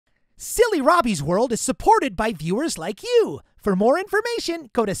Silly Robbie's World is supported by viewers like you. For more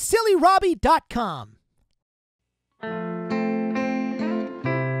information, go to sillyrobbie.com.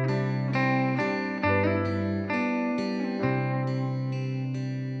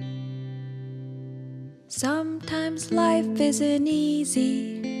 Sometimes life isn't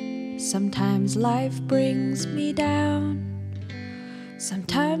easy. Sometimes life brings me down.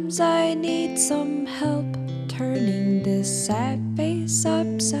 Sometimes I need some help turning this sad face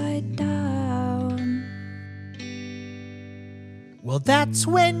upside down. Well, that's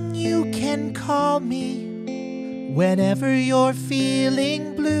when you can call me whenever you're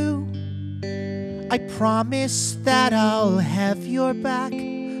feeling blue. I promise that I'll have your back,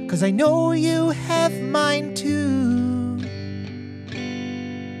 'cause I know you have mine too.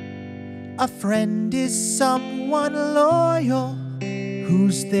 A friend is someone loyal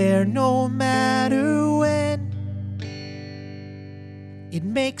who's there no matter when. It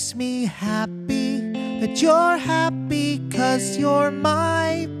makes me happy that you're happy, 'cause you're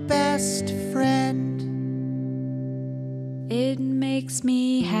my best friend. It makes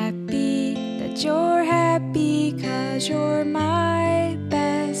me happy that you're happy, 'cause you're my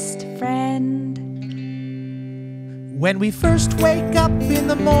best friend. When we first wake up in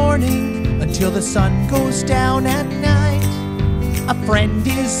the morning until the sun goes down at night, a friend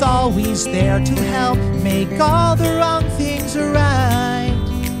is always there to help make all the wrong things right.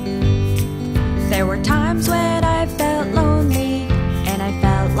 There were times when I felt lonely and I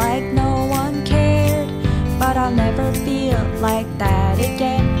felt like no one cared, but I'll never feel like that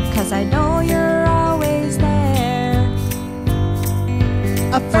again, 'cause I know you're always there.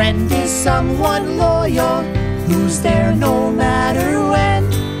 A friend is someone loyal who's there no matter when.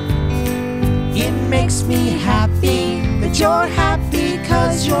 It makes me happy that you're happy,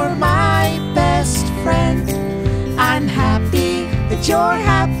 'cause you're my best friend. I'm happy that you're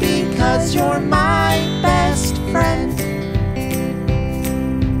happy, 'cause you're my best friend.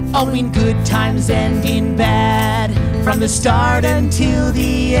 Oh, in good times and in bad, from the start until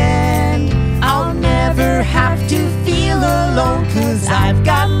the end, I'll never have to feel alone, 'cause I've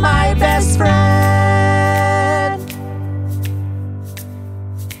got my best friend.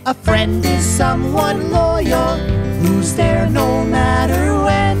 A friend is someone loyal who's there no matter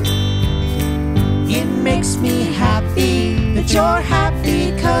when. It makes me happy that you're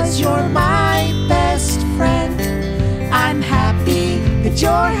happy, 'cause you're my best friend. I'm happy that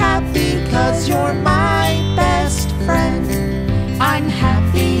you're happy, 'cause you're my best friend. I'm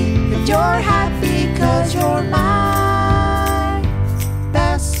happy that you're happy, 'cause you're my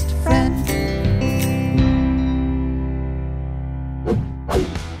best friend.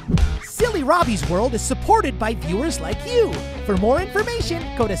 Silly Robbie's World is supported by viewers like you. For more information,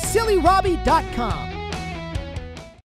 go to sillyrobbie.com.